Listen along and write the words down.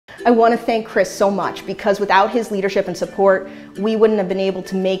I want to thank Chris so much, because without his leadership and support, we wouldn't have been able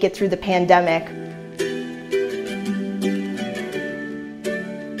to make it through the pandemic.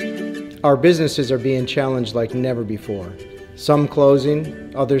 Our businesses are being challenged like never before. Some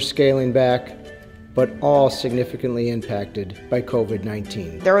closing, others scaling back, but all significantly impacted by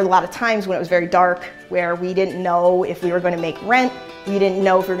COVID-19. There were a lot of times when it was very dark, where we didn't know if we were going to make rent, we didn't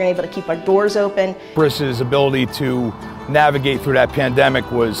know if we were going to be able to keep our doors open. Chris's ability to navigate through that pandemic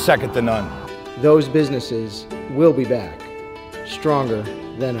was second to none. Those businesses will be back, stronger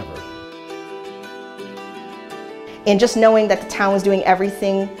than ever. And just knowing that the town was doing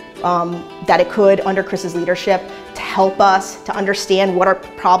everything that it could under Chris's leadership to help us to understand what our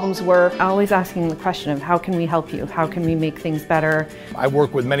problems were. Always asking the question of how can we help you? How can we make things better? I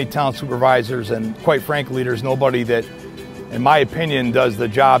work with many town supervisors, and quite frankly, there's nobody that, in my opinion, does the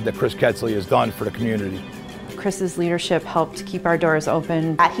job that Chris Ketzley has done for the community. Chris's leadership helped keep our doors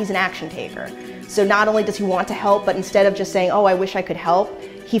open. He's an action taker. So not only does he want to help, but instead of just saying, oh, I wish I could help,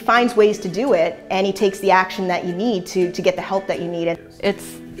 he finds ways to do it, and he takes the action that you need to get the help that you need.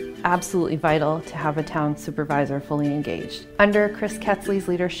 It's absolutely vital to have a town supervisor fully engaged. Under Chris Ketzley's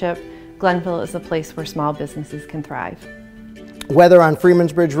leadership, Glenville is a place where small businesses can thrive. Whether on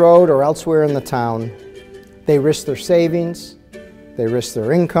Freemansbridge Road or elsewhere in the town, they risk their savings, they risk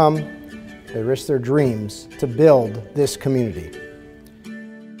their income, they risk their dreams to build this community.